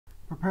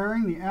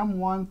Preparing the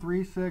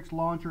M136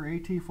 launcher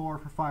AT4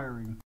 for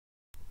firing.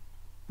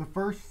 The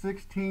first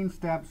 16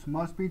 steps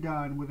must be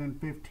done within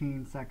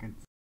 15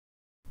 seconds.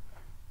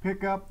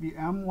 Pick up the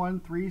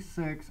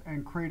M136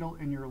 and cradle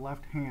in your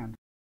left hand.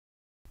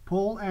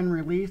 Pull and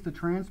release the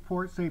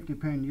transport safety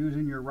pin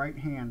using your right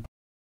hand.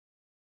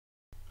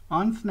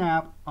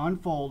 Unsnap,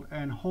 unfold,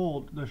 and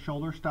hold the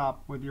shoulder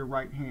stop with your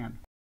right hand.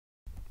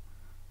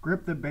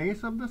 Grip the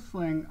base of the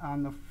sling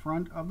on the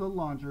front of the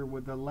launcher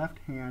with the left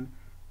hand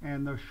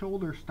and the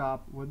shoulder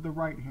stop with the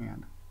right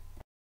hand.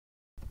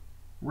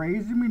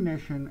 Raise the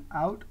munition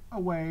out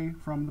away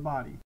from the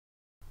body.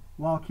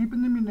 While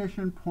keeping the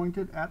munition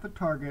pointed at the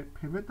target,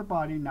 pivot the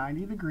body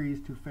 90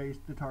 degrees to face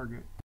the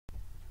target.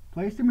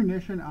 Place the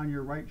munition on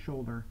your right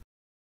shoulder.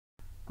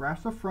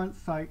 Grasp the front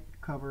sight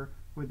cover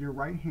with your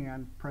right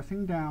hand,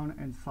 pressing down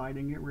and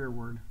sliding it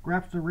rearward.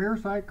 Grasp the rear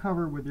sight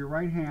cover with your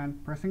right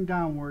hand, pressing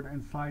downward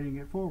and sliding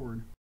it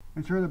forward.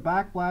 Ensure the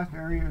back blast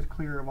area is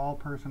clear of all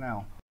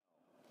personnel.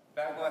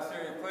 Back blast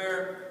area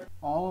clear.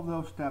 All of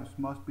those steps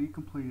must be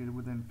completed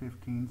within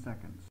 15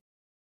 seconds.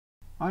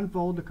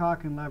 Unfold the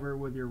cocking lever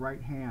with your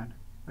right hand.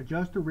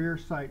 Adjust the rear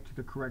sight to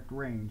the correct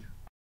range.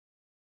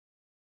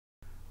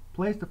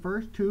 Place the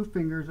first two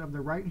fingers of the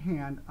right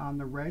hand on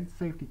the red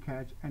safety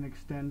catch and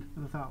extend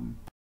the thumb.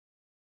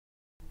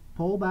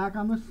 Pull back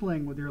on the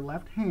sling with your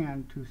left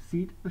hand to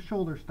seat the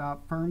shoulder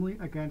stop firmly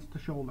against the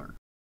shoulder.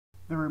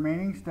 The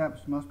remaining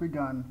steps must be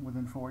done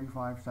within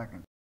 45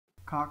 seconds.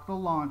 Cock the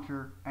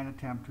launcher and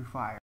attempt to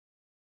fire.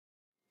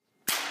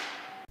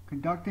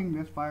 Conducting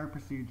misfire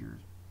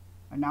procedures.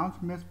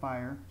 Announce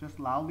misfire just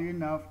loudly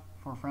enough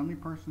for friendly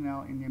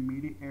personnel in the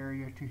immediate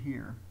area to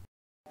hear.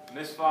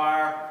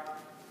 Misfire.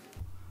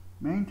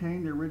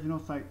 Maintain the original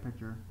sight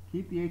picture.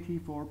 Keep the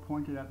AT4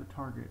 pointed at the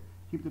target.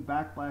 Keep the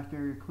back blast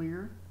area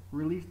clear.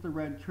 Release the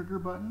red trigger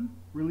button.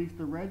 Release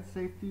the red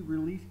safety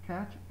release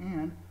catch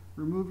and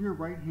remove your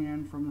right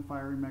hand from the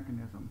firing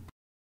mechanism.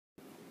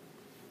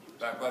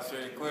 Back blast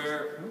area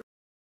clear.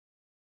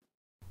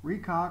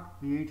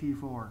 Recock the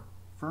AT4.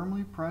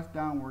 Firmly press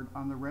downward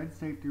on the red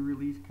safety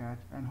release catch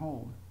and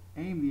hold.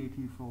 Aim the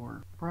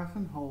AT4. Press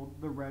and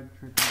hold the red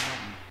trigger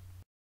button.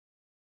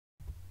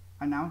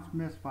 Announce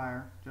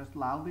misfire just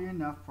loudly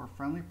enough for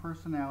friendly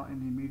personnel in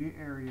the immediate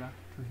area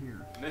to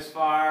hear.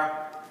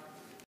 Misfire.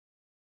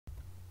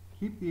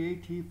 Keep the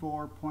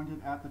AT4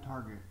 pointed at the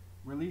target.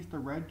 Release the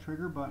red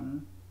trigger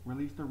button.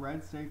 Release the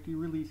red safety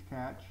release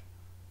catch.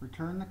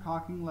 Return the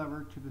cocking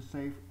lever to the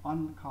safe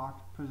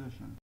uncocked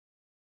position.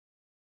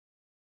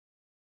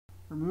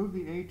 Remove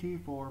the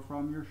AT4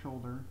 from your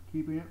shoulder,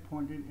 keeping it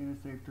pointed in a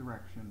safe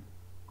direction.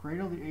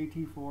 Cradle the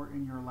AT4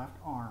 in your left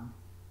arm.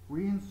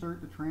 Reinsert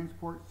the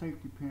transport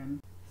safety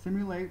pin.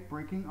 Simulate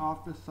breaking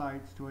off the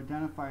sights to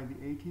identify the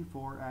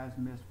AT4 as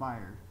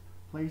misfired.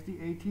 Place the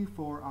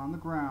AT4 on the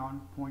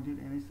ground, pointed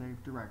in a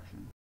safe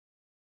direction.